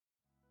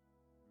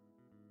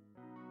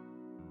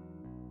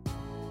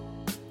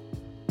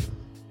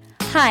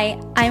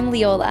Hi, I'm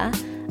Leola.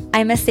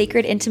 I'm a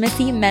sacred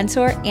intimacy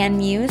mentor and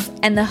muse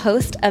and the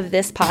host of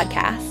this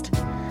podcast.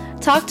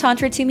 Talk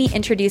Tantra to Me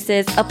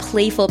introduces a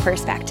playful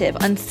perspective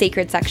on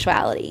sacred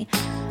sexuality.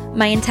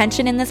 My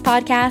intention in this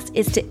podcast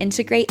is to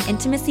integrate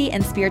intimacy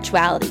and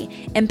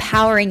spirituality,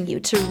 empowering you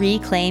to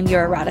reclaim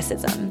your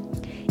eroticism.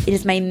 It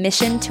is my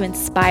mission to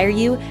inspire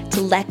you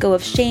to let go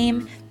of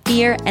shame,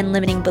 fear, and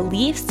limiting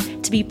beliefs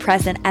to be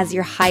present as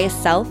your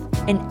highest self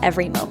in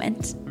every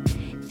moment.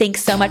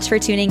 Thanks so much for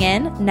tuning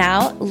in.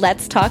 Now,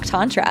 let's talk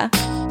Tantra.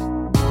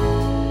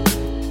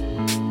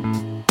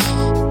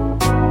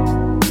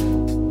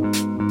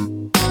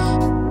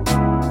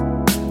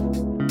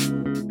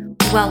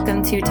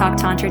 Welcome to Talk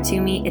Tantra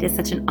to Me. It is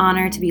such an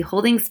honor to be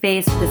holding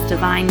space for this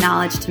divine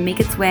knowledge to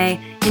make its way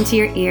into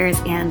your ears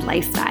and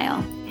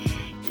lifestyle.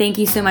 Thank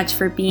you so much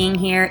for being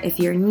here. If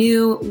you're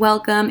new,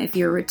 welcome. If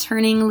you're a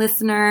returning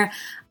listener,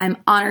 I'm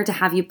honored to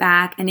have you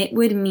back, and it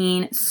would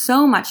mean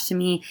so much to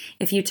me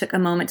if you took a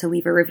moment to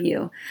leave a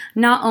review.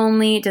 Not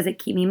only does it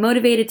keep me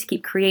motivated to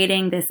keep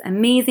creating this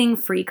amazing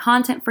free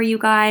content for you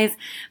guys,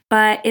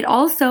 but it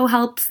also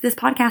helps this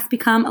podcast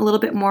become a little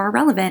bit more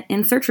relevant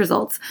in search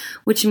results,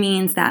 which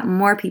means that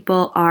more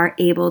people are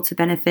able to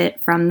benefit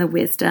from the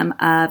wisdom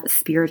of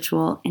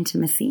spiritual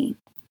intimacy.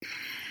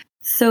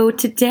 So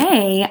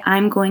today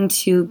I'm going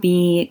to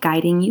be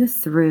guiding you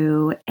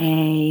through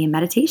a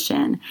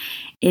meditation.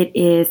 It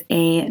is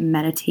a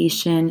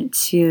meditation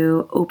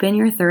to open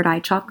your third eye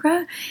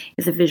chakra.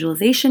 It's a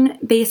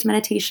visualization-based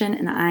meditation,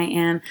 and I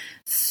am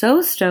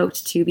so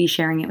stoked to be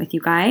sharing it with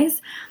you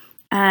guys.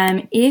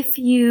 If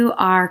you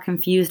are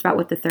confused about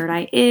what the third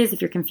eye is,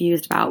 if you're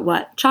confused about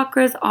what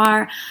chakras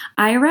are,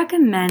 I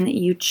recommend that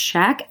you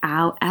check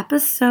out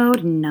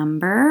episode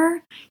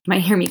number. You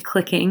might hear me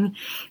clicking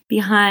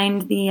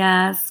behind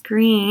the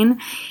screen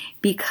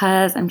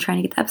because I'm trying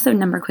to get the episode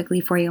number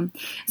quickly for you.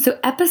 So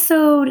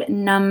episode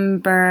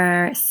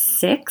number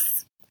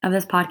 6 of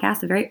this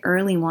podcast, a very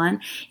early one,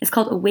 is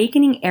called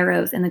Awakening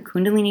Arrows in the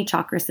Kundalini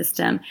Chakra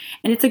System.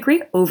 And it's a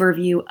great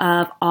overview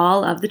of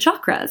all of the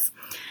chakras.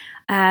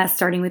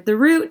 Starting with the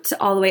root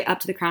all the way up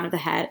to the crown of the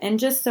head. And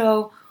just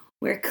so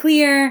we're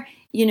clear,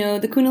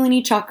 the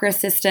Kundalini chakra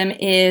system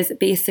is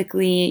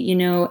basically,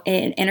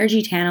 an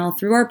energy channel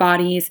through our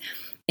bodies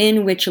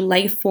in which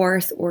life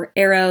force or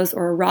eros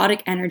or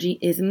erotic energy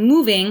is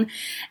moving,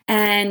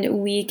 and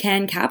we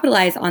can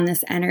capitalize on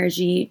this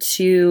energy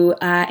to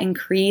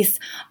increase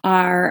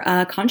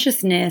our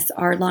consciousness,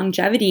 our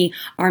longevity,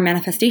 our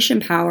manifestation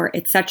power,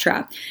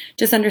 etc.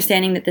 Just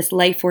understanding that this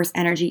life force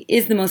energy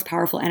is the most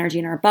powerful energy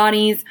in our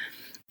bodies.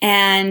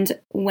 And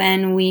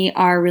when we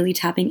are really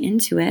tapping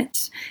into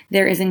it,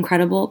 there is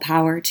incredible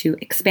power to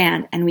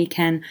expand, and we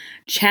can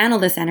channel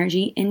this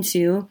energy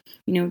into,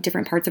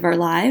 different parts of our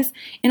lives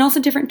and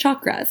also different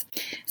chakras.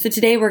 So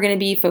today we're going to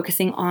be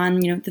focusing on,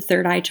 the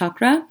third eye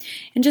chakra.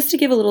 And just to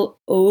give a little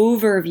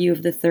overview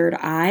of the third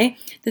eye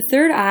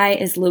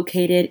is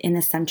located in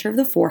the center of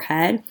the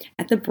forehead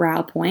at the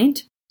brow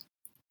point,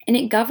 and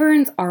it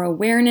governs our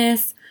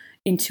awareness,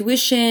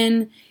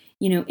 intuition,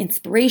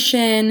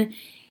 inspiration.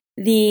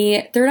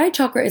 The third eye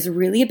chakra is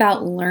really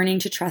about learning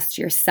to trust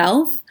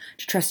yourself,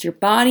 to trust your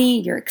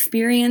body, your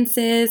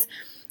experiences,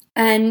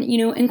 and,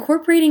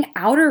 incorporating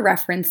outer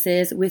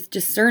references with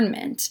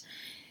discernment.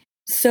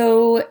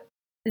 So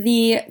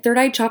the third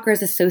eye chakra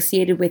is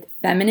associated with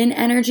feminine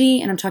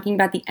energy, and I'm talking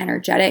about the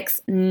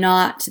energetics,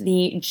 not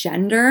the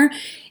gender.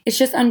 It's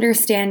just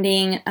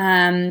understanding,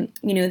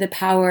 the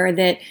power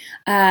that,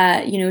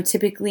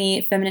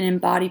 typically feminine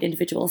embodied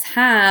individuals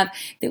have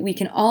that we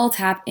can all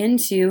tap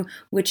into,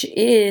 which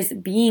is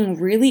being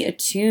really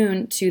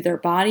attuned to their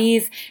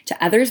bodies,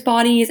 to others'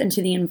 bodies, and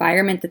to the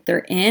environment that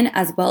they're in,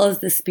 as well as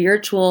the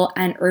spiritual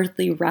and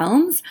earthly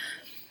realms.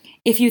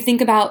 If you think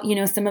about,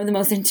 some of the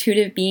most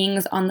intuitive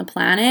beings on the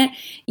planet,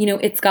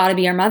 it's got to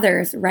be our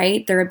mothers,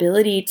 right? Their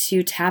ability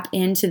to tap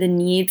into the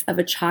needs of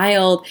a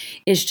child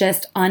is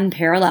just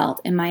unparalleled,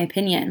 in my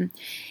opinion.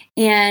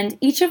 And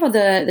each of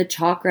the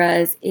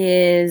chakras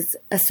is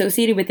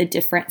associated with a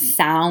different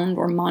sound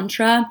or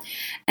mantra.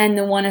 And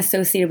the one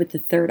associated with the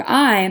third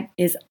eye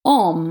is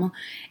Om.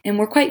 And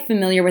we're quite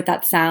familiar with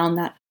that sound,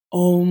 that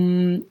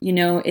Om.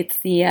 It's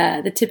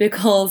the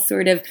typical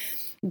sort of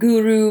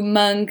guru,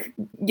 monk,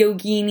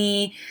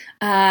 yogini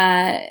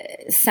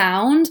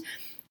sound.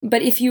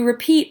 But if you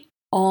repeat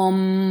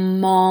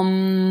Om,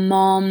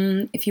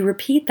 Om, if you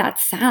repeat that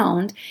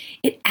sound,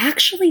 it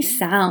actually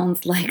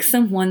sounds like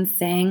someone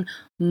saying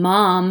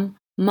mom,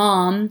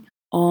 mom,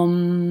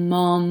 Om,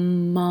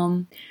 mom,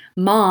 mom,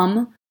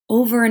 mom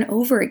over and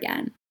over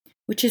again,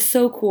 which is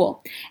so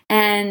cool.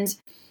 And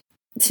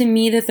to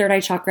me, the third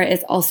eye chakra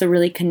is also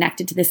really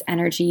connected to this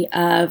energy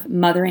of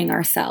mothering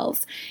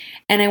ourselves.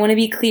 And I want to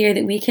be clear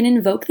that we can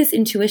invoke this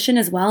intuition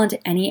as well into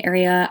any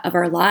area of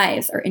our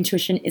lives. Our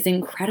intuition is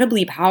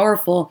incredibly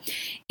powerful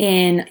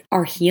in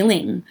our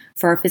healing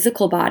for our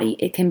physical body.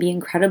 It can be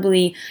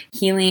incredibly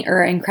healing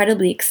or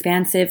incredibly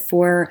expansive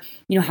for,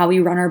 how we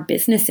run our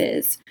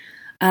businesses,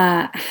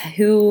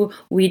 who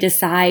we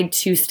decide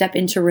to step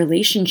into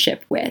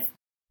relationship with.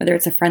 whether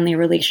it's a friendly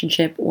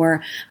relationship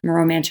or a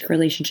romantic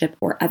relationship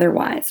or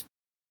otherwise.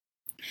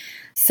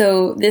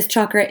 So this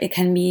chakra, it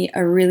can be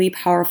a really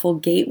powerful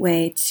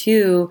gateway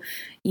to,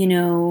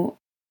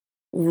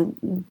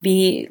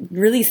 be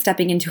really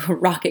stepping into a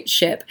rocket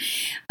ship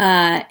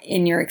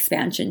in your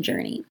expansion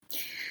journey.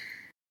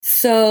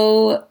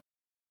 So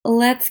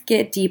let's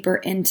get deeper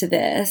into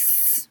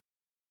this.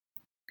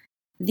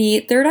 The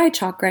third eye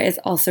chakra is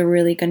also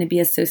really going to be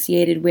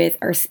associated with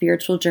our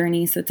spiritual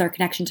journey. So it's our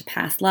connection to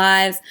past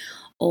lives,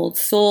 old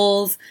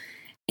souls,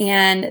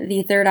 and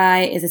the third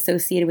eye is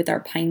associated with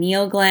our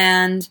pineal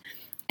gland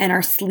and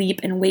our sleep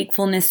and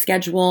wakefulness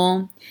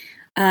schedule.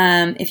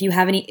 If you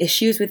have any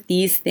issues with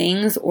these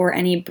things or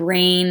any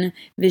brain,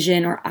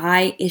 vision, or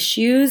eye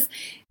issues,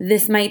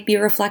 this might be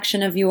a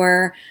reflection of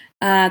your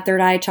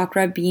third eye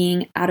chakra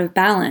being out of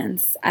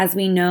balance. As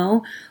we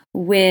know,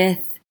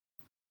 with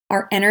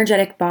our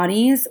energetic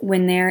bodies,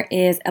 when there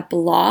is a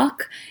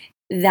block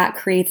that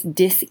creates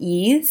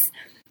dis-ease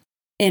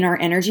in our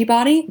energy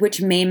body,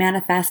 which may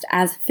manifest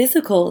as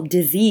physical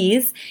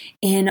disease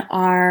in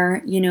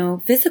our,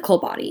 physical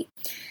body.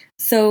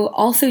 So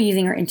also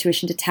using our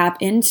intuition to tap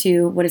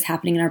into what is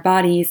happening in our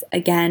bodies,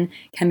 again,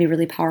 can be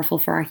really powerful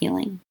for our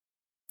healing.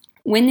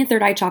 When the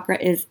third eye chakra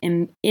is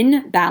in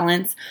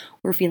balance,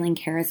 we're feeling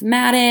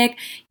charismatic,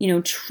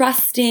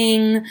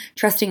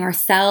 trusting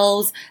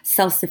ourselves,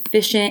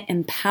 self-sufficient,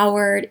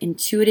 empowered,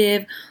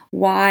 intuitive,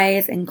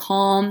 wise, and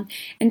calm,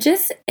 and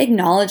just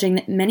acknowledging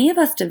that many of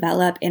us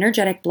develop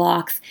energetic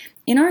blocks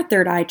in our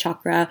third eye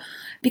chakra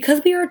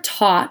because we are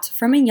taught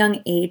from a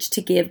young age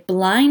to give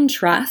blind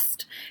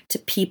trust to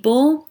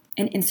people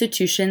and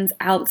institutions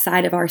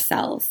outside of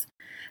ourselves.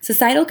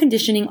 Societal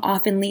conditioning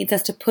often leads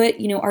us to put,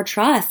 our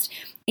trust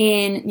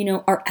in,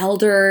 our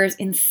elders,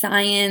 in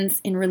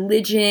science, in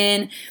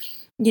religion,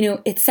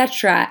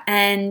 etc.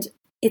 And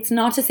it's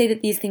not to say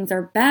that these things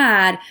are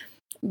bad,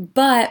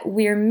 but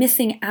we're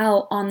missing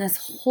out on this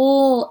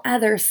whole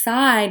other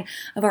side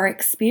of our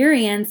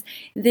experience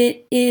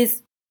that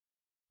is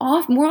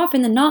more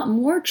often than not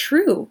more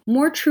true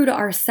to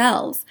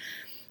ourselves.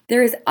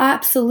 There is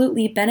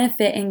absolutely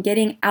benefit in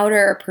getting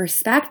outer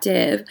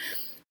perspective,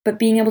 but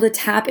being able to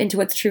tap into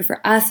what's true for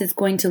us is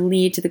going to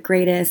lead to the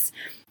greatest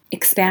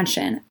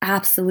expansion.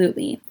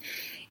 Absolutely.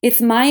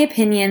 It's my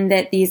opinion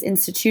that these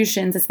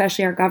institutions,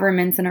 especially our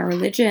governments and our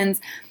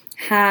religions,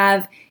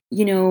 have,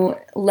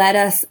 led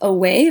us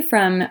away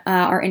from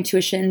our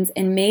intuitions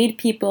and made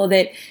people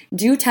that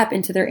do tap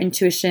into their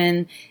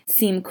intuition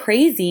seem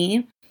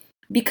crazy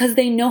because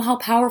they know how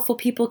powerful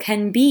people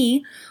can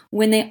be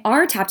when they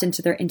are tapped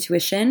into their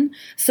intuition.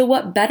 So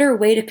what better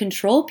way to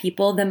control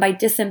people than by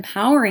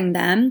disempowering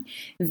them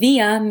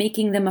via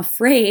making them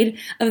afraid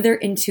of their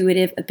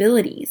intuitive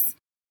abilities?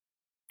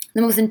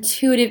 The most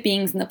intuitive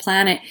beings on the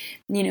planet,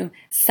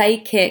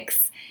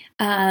 psychics,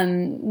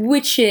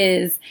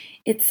 witches,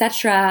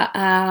 etc.,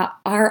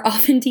 are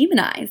often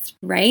demonized,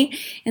 right?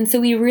 And so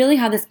we really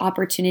have this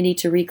opportunity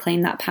to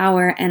reclaim that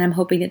power. And I'm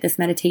hoping that this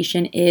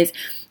meditation is,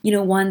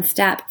 one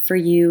step for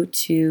you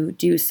to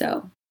do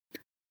so.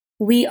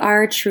 We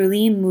are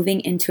truly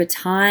moving into a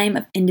time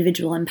of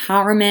individual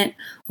empowerment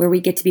where we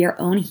get to be our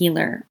own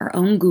healer, our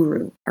own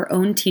guru, our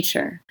own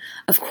teacher.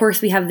 Of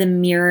course, we have the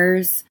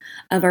mirrors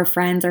of our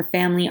friends, our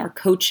family, our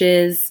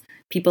coaches,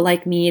 people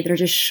like me that are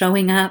just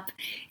showing up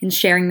and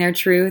sharing their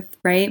truth,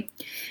 right?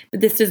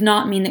 But this does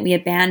not mean that we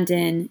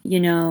abandon,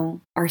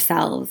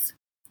 ourselves.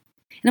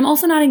 And I'm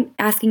also not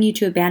asking you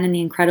to abandon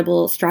the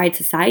incredible strides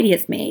society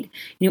has made.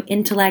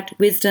 Intellect,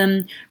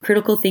 wisdom,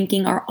 critical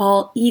thinking are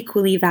all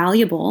equally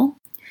valuable.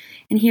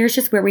 And here's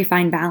just where we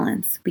find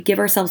balance. We give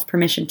ourselves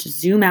permission to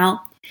zoom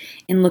out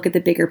and look at the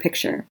bigger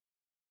picture.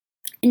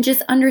 And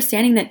just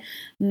understanding that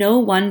no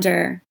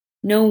wonder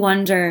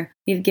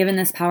we've given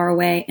this power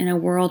away in a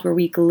world where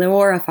we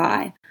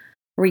glorify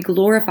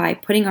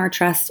putting our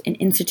trust in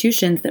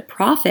institutions that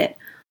profit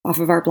off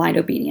of our blind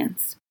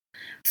obedience.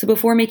 So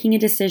before making a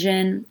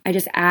decision, I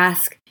just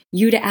ask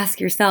you to ask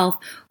yourself,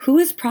 who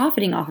is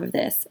profiting off of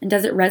this? And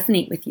does it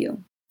resonate with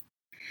you?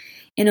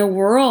 In a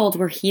world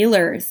where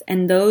healers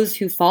and those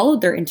who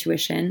followed their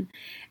intuition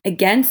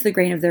against the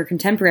grain of their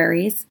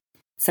contemporaries,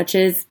 such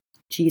as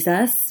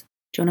Jesus,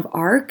 Joan of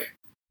Arc,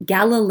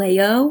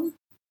 Galileo,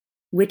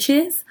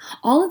 witches,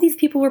 all of these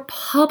people were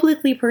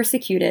publicly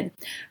persecuted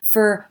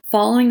for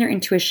following their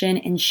intuition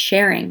and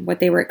sharing what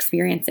they were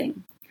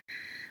experiencing.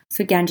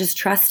 So again, just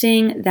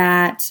trusting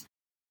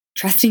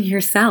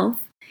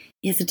yourself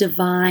is a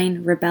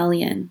divine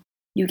rebellion.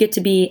 You get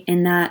to be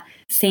in that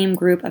same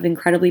group of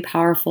incredibly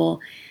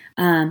powerful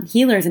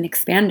healers and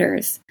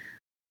expanders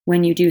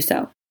when you do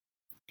so.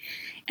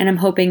 And I'm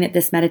hoping that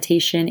this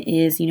meditation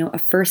is, a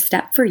first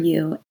step for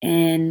you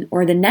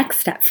or the next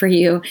step for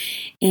you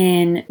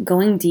in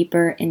going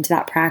deeper into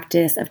that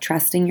practice of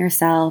trusting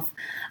yourself,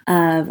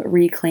 of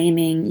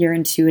reclaiming your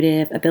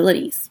intuitive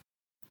abilities.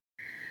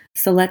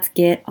 So let's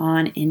get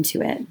on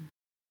into it.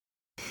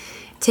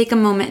 Take a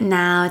moment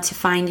now to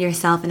find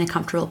yourself in a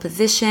comfortable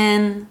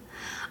position.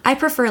 I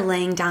prefer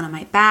laying down on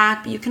my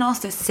back, but you can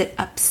also sit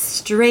up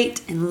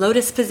straight in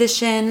lotus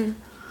position,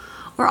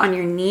 or on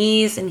your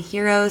knees in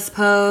hero's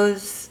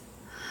pose.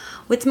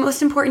 What's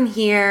most important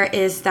here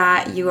is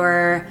that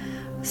your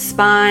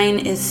spine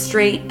is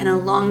straight and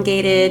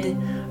elongated,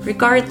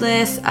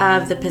 regardless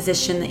of the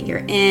position that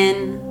you're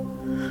in.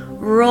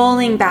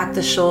 Rolling back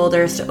the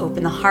shoulders to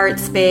open the heart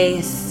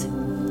space.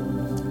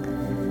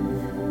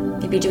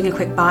 Maybe doing a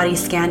quick body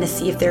scan to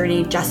see if there are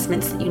any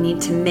adjustments that you need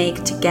to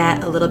make to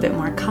get a little bit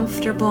more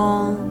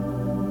comfortable.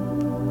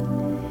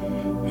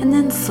 And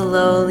then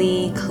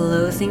slowly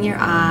closing your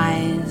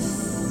eyes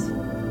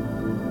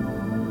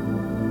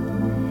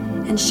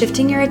and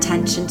shifting your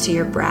attention to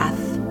your breath.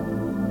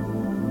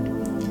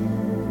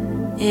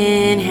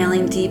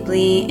 Inhaling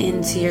deeply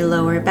into your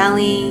lower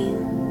belly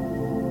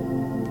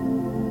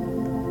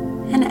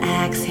and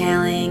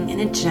exhaling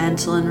in a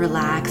gentle and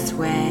relaxed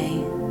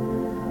way.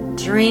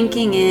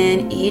 Drinking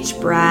in each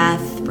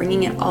breath,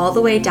 bringing it all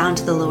the way down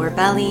to the lower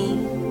belly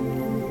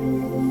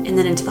and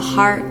then into the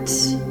heart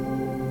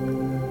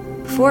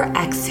before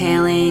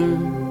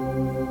exhaling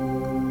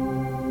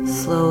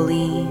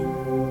slowly.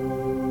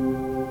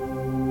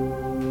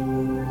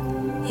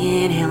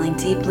 Inhaling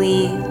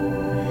deeply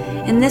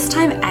and this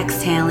time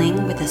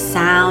exhaling with a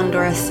sound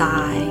or a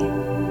sigh.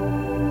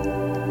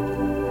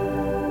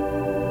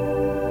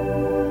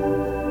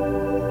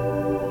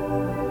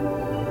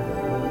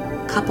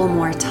 Couple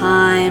more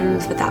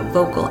times with that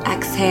vocal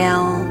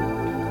exhale.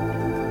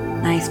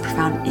 Nice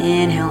profound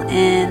inhale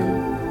in.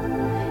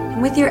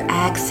 And with your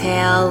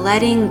exhale,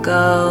 letting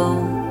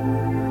go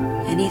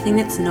anything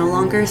that's no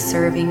longer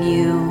serving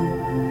you.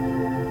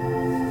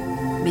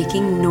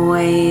 Making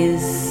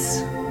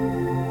noise.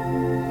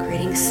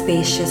 Creating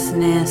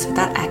spaciousness with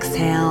that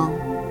exhale.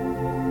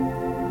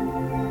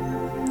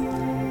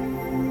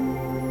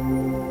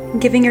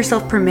 Giving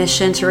yourself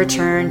permission to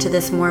return to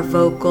this more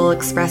vocal,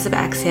 expressive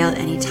exhale at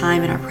any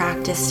time in our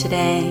practice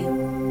today.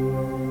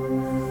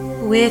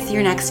 With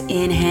your next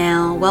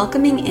inhale,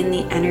 welcoming in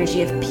the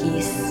energy of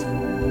peace.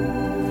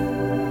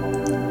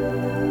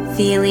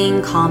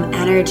 Feeling calm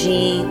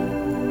energy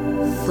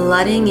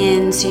flooding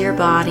into your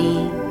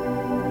body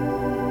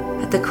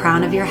at the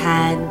crown of your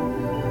head.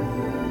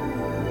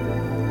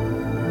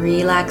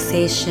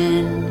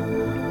 Relaxation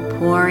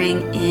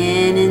pouring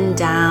in and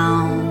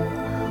down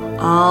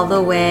all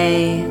the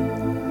way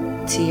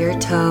to your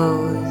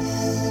toes.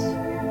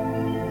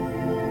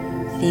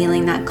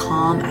 Feeling that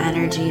calm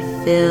energy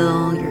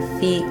fill your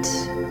feet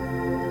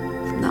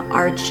from the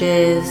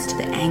arches to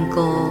the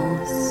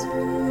ankles.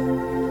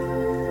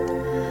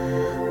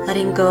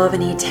 Letting go of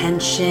any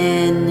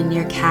tension in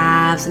your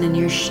calves and in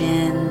your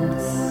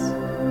shins.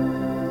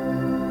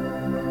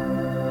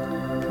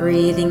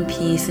 Breathing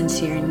peace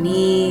into your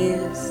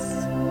knees.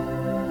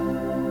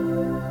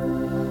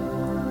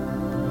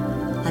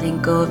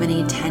 Letting go of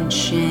any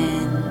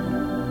tension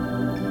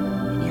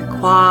in your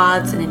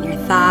quads and in your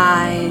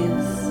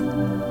thighs.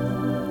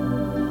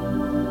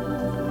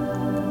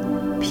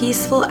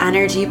 Peaceful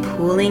energy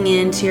pooling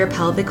into your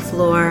pelvic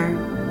floor.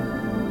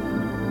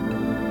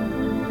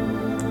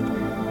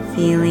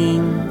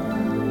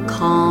 Feeling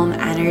calm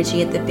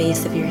energy at the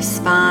base of your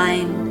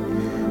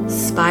spine,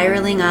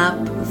 spiraling up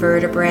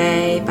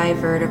vertebrae by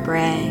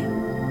vertebrae.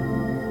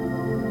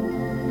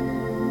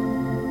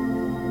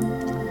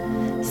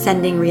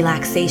 Sending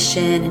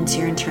relaxation into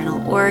your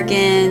internal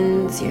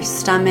organs, your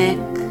stomach,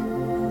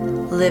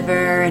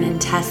 liver, and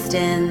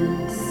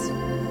intestines.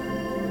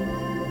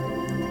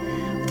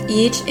 With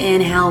each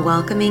inhale,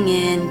 welcoming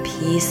in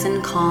peace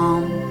and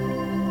calm.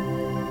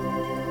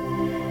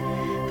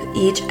 With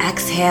each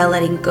exhale,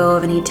 letting go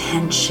of any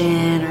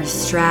tension or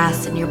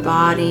stress in your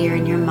body or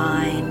in your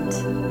mind.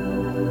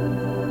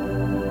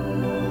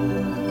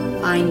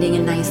 Finding a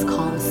nice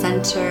calm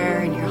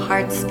center in your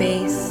heart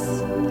space.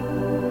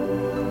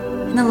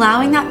 And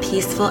allowing that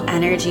peaceful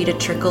energy to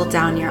trickle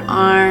down your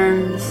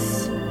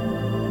arms,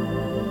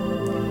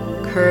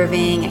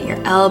 curving at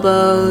your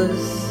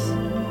elbows,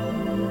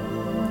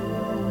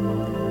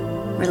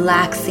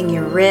 relaxing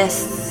your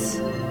wrists,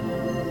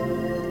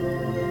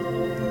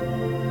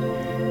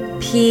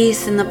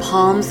 peace in the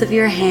palms of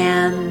your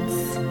hands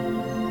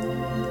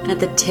and at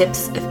the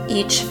tips of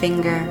each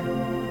finger.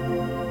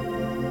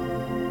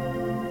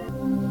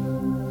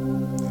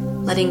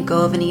 Letting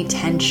go of any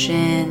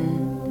tension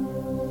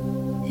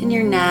in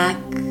your neck,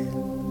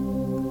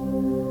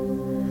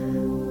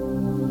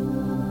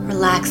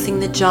 relaxing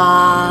the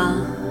jaw,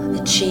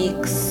 the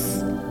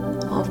cheeks,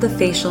 all of the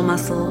facial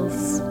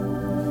muscles,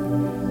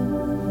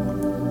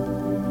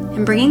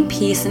 and bringing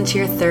peace into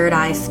your third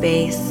eye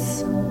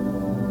space.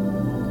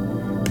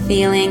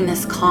 Feeling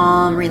this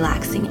calm,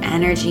 relaxing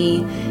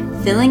energy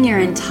filling your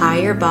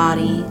entire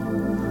body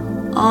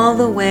all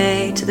the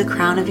way to the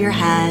crown of your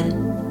head,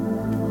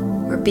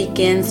 where it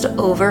begins to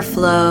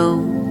overflow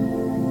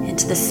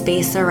into the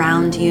space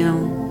around you,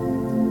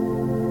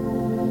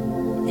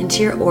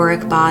 into your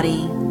auric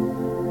body.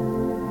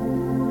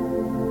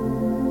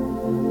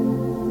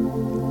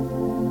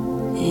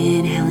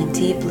 Inhaling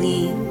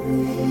deeply,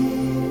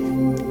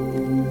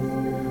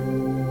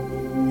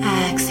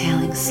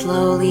 exhaling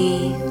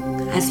slowly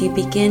as you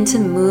begin to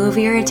move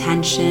your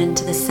attention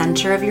to the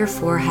center of your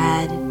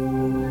forehead,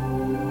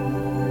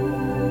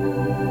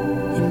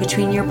 in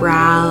between your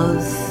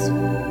brows,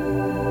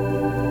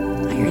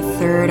 at your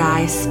third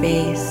eye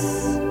space.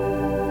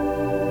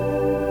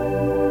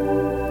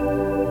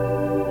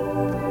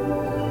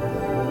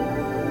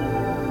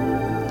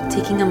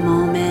 Taking a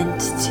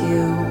moment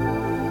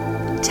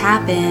to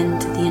tap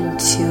into the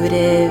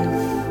intuitive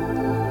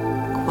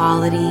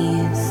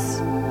qualities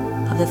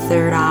of the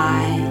third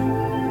eye,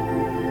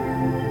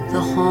 the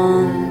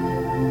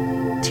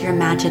home to your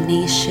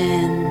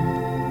imagination,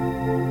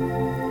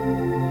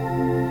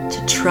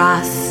 to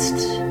trust,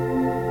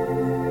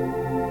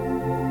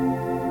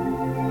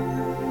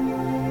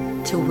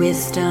 to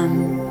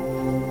wisdom.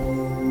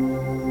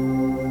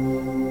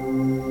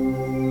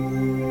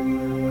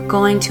 We're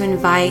going to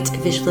invite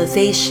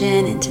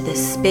visualization into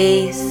this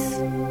space,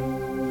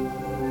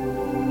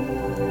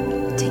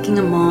 taking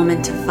a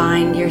moment to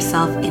find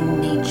yourself in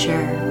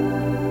nature.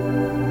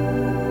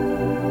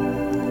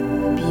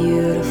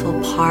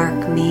 Beautiful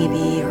park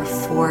maybe, or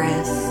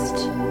forest.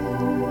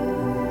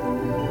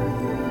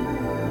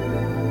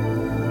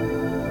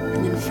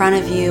 And in front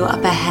of you,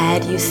 up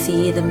ahead, you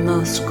see the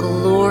most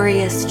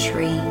glorious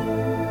tree.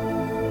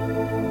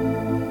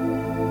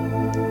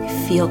 You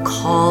feel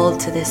called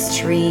to this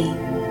tree,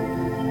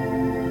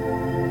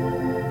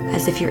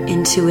 as if your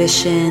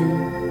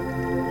intuition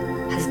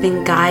has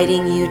been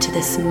guiding you to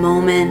this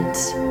moment,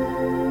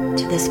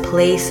 to this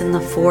place in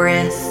the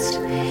forest,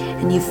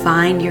 and you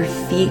find your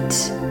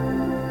feet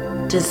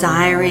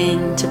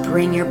desiring to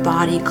bring your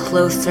body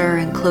closer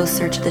and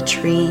closer to the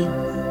tree.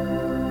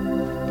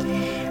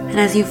 And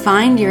as you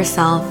find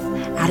yourself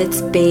at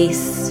its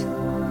base,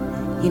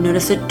 you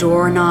notice a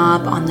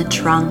doorknob on the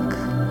trunk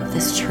of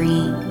this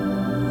tree.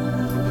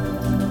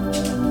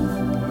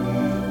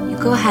 You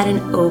go ahead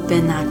and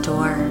open that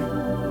door,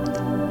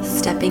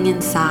 stepping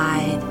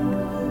inside.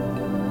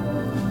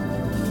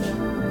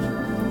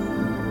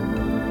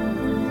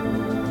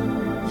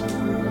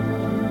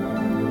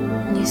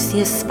 You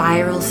see a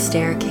spiral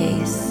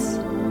staircase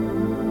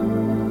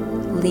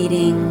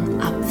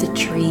leading up the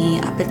tree,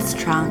 up its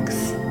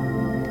trunks.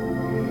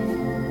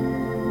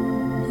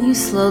 And you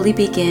slowly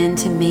begin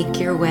to make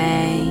your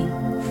way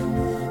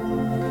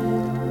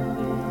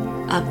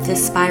up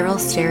this spiral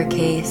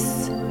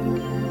staircase,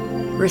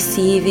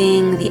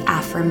 receiving the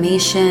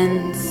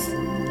affirmations.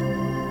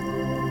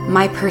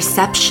 My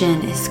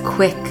perception is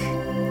quick,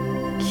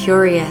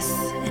 curious,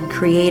 and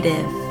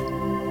creative.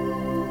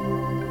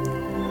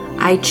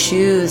 I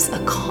choose a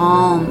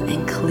calm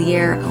and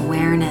clear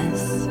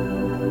awareness.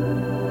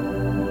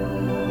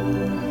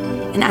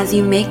 And as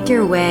you make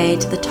your way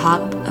to the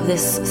top of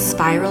this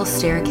spiral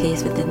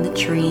staircase within the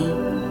tree,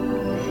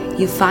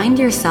 you find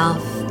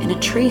yourself in a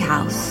tree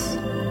house.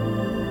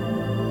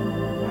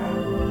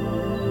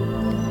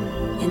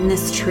 In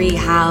this tree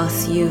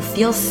house, you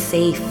feel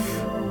safe,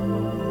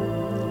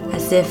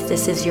 as if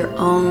this is your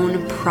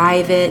own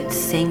private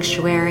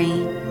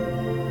sanctuary.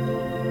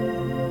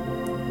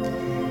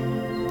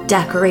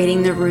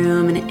 Decorating the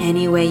room in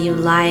any way you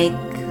like,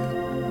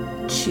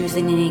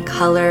 choosing any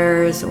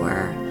colors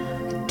or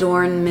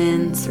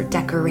adornments or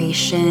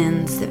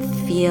decorations that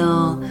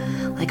feel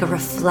like a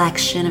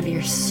reflection of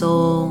your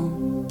soul.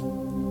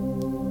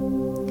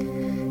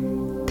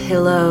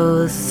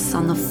 Pillows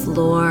on the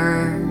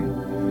floor,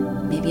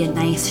 maybe a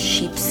nice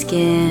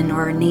sheepskin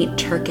or ornate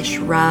Turkish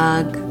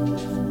rug.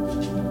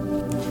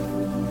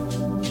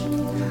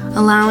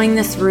 Allowing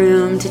this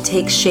room to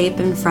take shape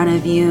in front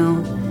of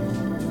you,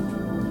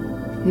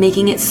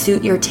 making it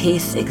suit your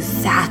tastes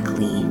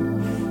exactly.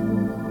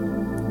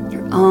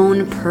 Your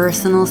own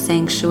personal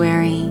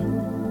sanctuary,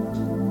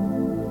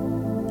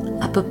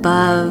 up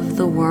above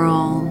the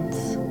world,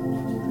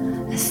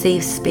 a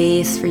safe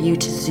space for you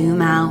to zoom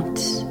out,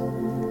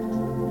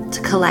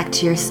 to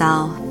collect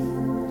yourself,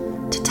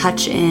 to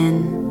touch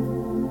in.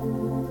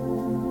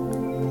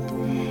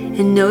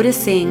 And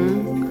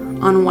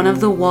noticing on one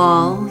of the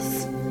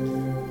walls,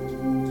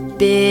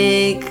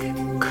 big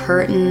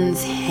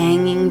curtains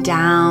hanging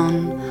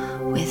down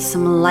with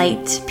some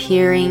light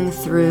peering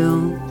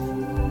through.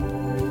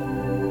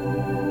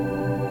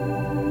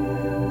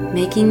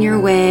 Making your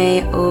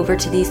way over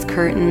to these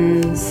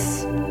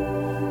curtains,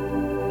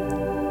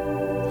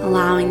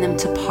 allowing them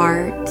to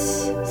part,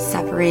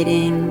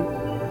 separating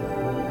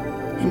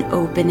and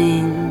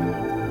opening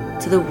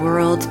to the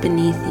world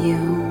beneath you.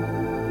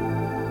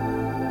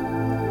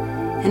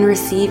 And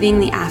receiving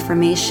the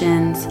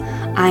affirmations,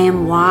 I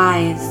am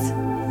wise,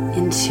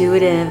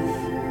 intuitive,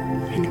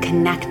 and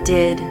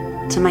connected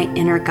to my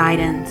inner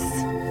guidance.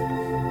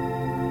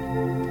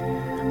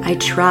 I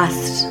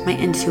trust my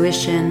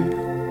intuition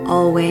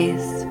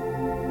always.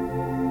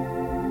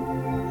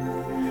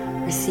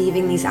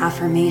 Receiving these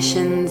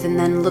affirmations and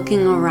then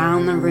looking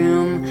around the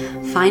room,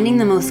 finding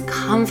the most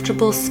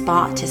comfortable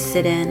spot to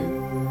sit in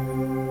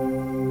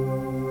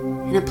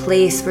a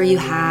place where you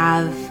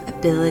have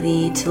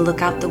ability to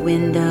look out the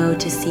window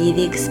to see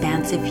the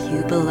expansive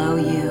view below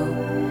you.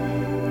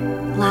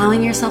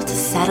 Allowing yourself to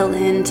settle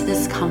into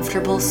this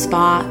comfortable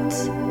spot,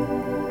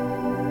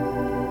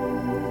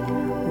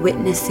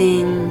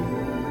 witnessing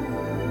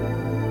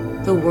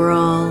the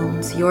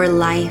world, your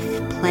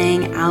life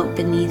playing out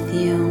beneath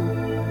you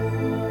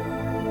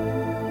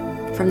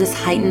from this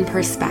heightened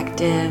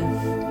perspective,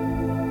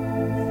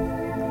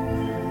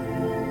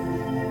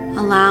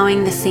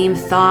 allowing the same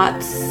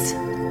thoughts,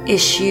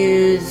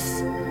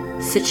 issues,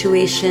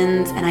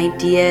 situations, and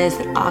ideas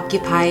that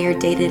occupy your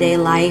day-to-day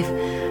life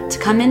to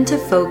come into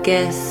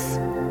focus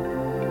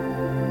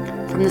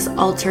from this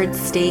altered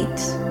state,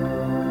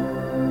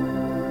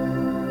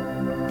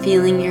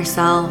 feeling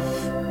yourself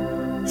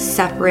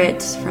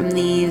separate from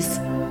these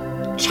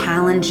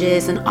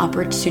challenges and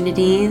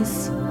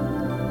opportunities,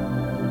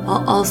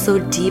 while also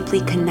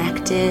deeply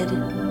connected,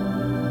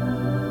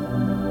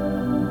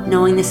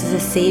 knowing this is a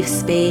safe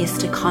space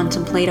to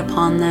contemplate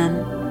upon them,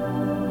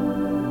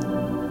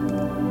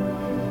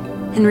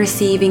 and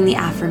receiving the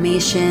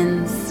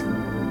affirmations.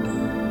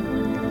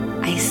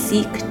 I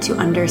seek to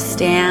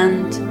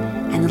understand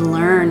and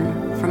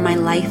learn from my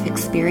life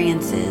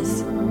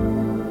experiences.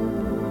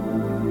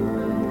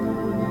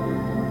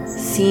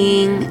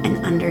 Seeing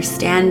and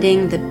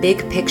understanding the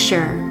big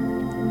picture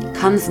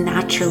comes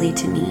naturally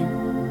to me.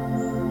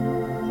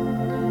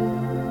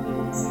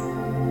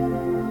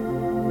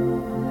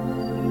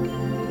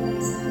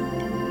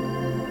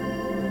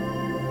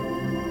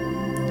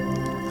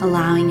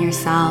 Allowing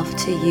yourself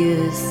to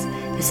use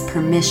this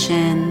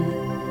permission,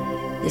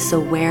 this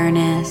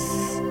awareness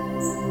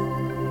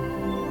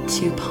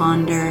to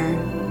ponder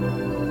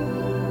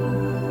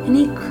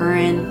any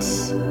current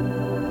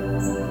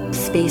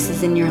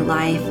spaces in your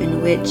life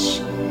in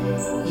which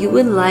you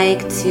would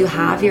like to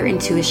have your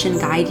intuition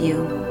guide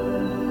you.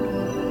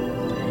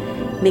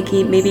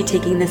 Maybe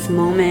taking this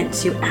moment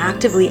to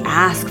actively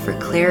ask for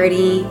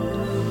clarity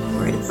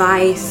or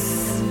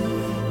advice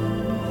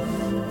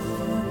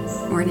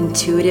or an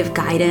intuitive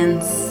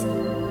guidance.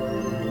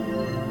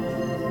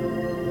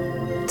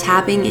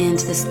 Tapping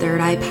into this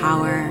third eye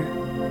power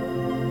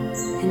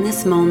in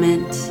this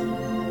moment,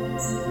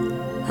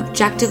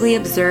 objectively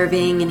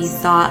observing any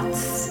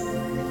thoughts,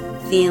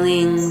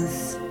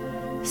 feelings,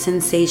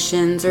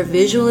 sensations, or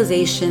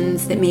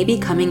visualizations that may be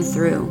coming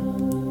through,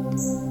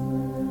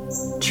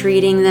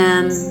 treating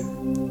them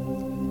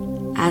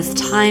as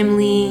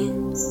timely,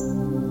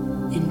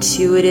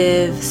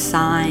 intuitive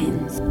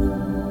signs.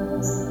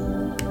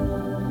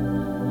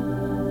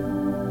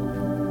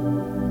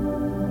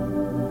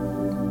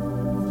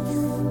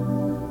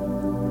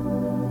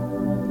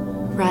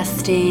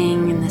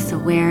 Resting in this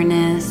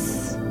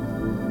awareness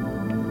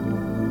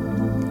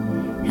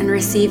and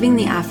receiving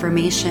the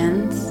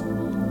affirmations,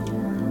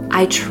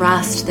 I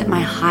trust that my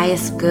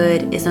highest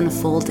good is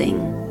unfolding.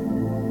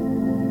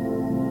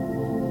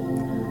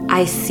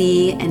 I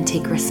see and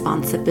take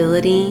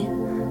responsibility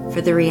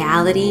for the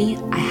reality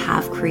I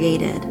have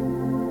created.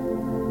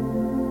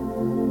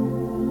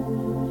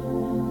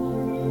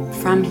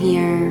 From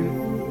here,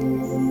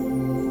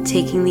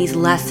 taking these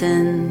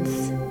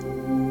lessons,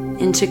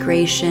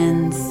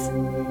 integrations,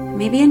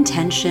 maybe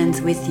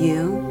intentions with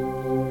you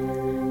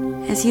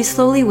as you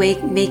slowly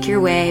make your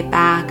way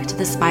back to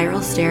the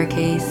spiral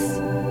staircase,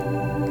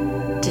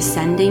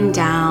 descending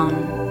down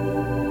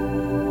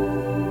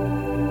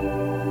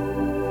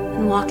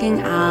and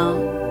walking out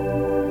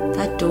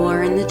that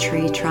door in the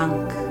tree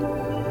trunk,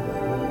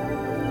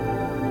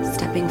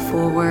 stepping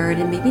forward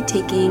and maybe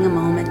taking a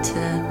moment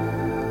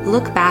to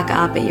look back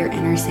up at your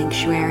inner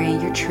sanctuary,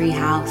 your tree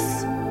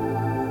house,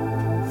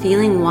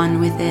 feeling one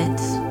with it,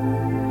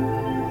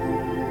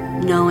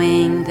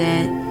 knowing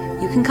that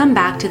you can come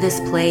back to this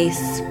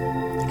place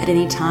at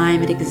any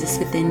time. It exists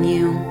within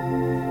you.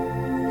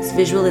 This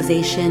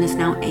visualization is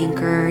now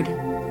anchored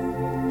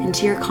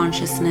into your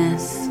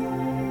consciousness.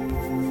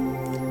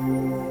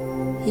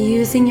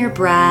 Using your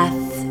breath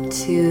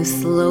to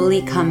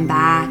slowly come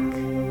back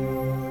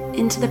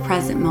into the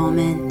present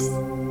moment.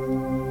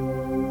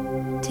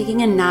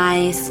 Taking a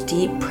nice,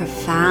 deep,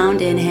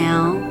 profound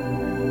inhale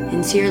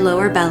into your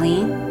lower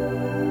belly.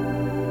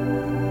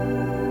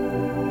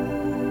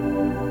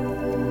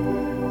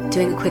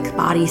 Doing a quick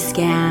body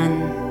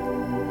scan.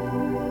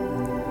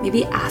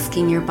 Maybe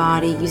asking your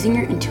body, using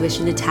your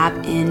intuition to tap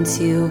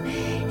into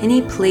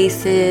any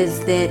places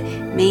that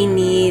may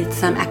need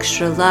some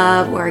extra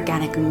love or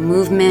organic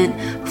movement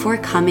before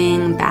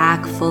coming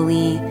back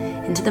fully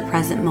into the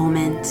present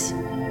moment.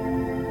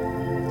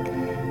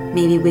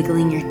 Maybe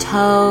wiggling your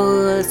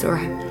toes or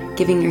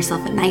giving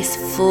yourself a nice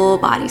full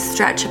body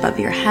stretch above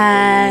your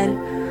head.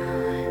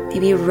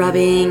 Maybe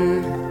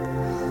rubbing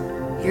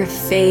your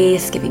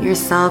face, giving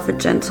yourself a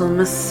gentle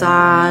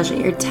massage at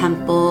your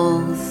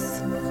temples.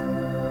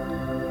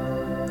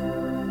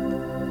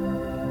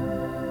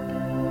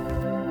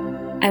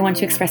 I want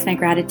to express my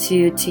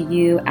gratitude to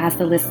you as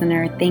the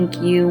listener.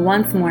 Thank you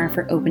once more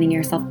for opening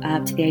yourself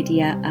up to the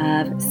idea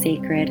of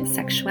sacred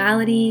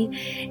sexuality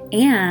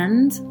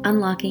and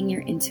unlocking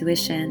your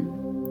intuition.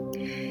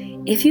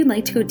 If you'd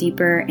like to go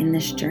deeper in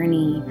this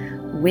journey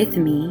with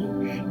me,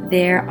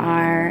 there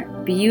are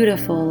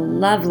beautiful,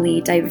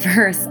 lovely,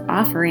 diverse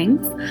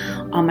offerings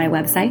on my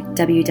website,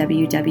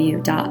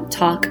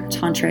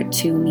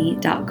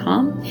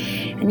 www.talktantratome.com.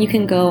 And you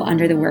can go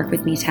under the Work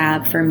With Me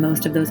tab for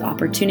most of those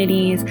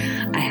opportunities.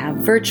 I have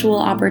virtual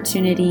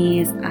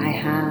opportunities. I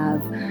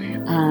have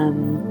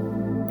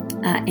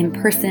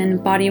in-person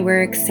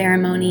bodywork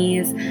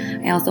ceremonies.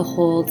 I also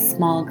hold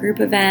small group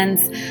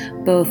events,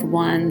 both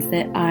ones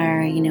that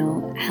are,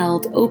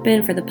 held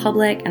open for the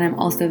public, and I'm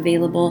also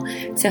available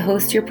to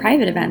host your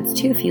private events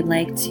too if you'd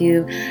like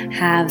to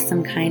have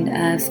some kind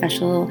of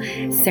special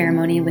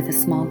ceremony with a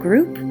small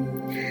group.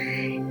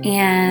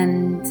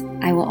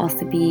 And I will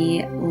also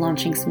be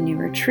launching some new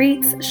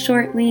retreats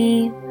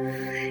shortly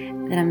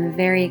that I'm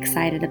very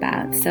excited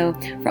about. So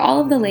for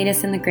all of the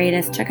latest and the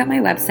greatest, check out my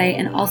website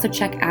and also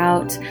check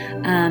out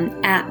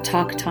at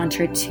Talk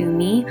Tantra to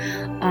Me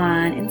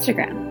on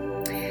Instagram.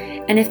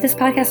 And if this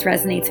podcast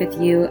resonates with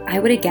you, I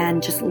would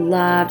again just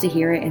love to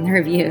hear it in the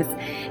reviews.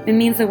 It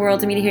means the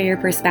world to me to hear your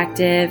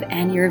perspective,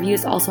 and your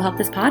reviews also help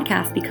this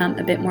podcast become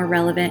a bit more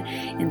relevant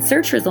in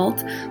search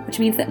results, which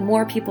means that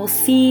more people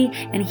see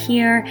and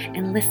hear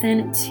and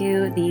listen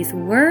to these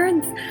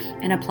words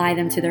and apply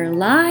them to their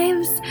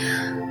lives,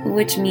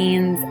 which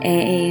means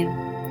a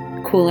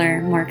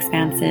cooler, more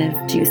expansive,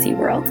 juicy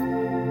world.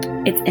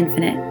 It's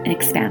infinite and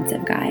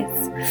expansive,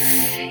 guys.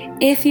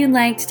 If you'd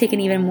like to take an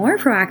even more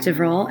proactive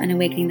role in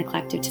awakening the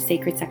collective to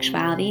sacred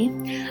sexuality,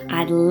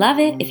 I'd love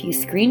it if you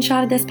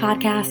screenshotted this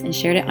podcast and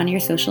shared it on your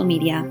social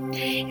media.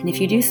 And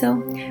if you do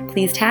so,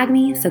 please tag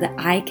me so that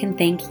I can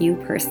thank you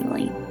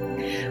personally.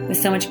 With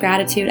so much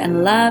gratitude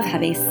and love,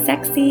 have a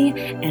sexy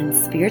and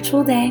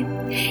spiritual day.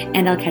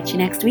 And I'll catch you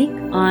next week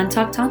on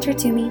Talk Tantra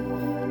to Me.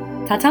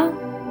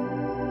 Ta-ta!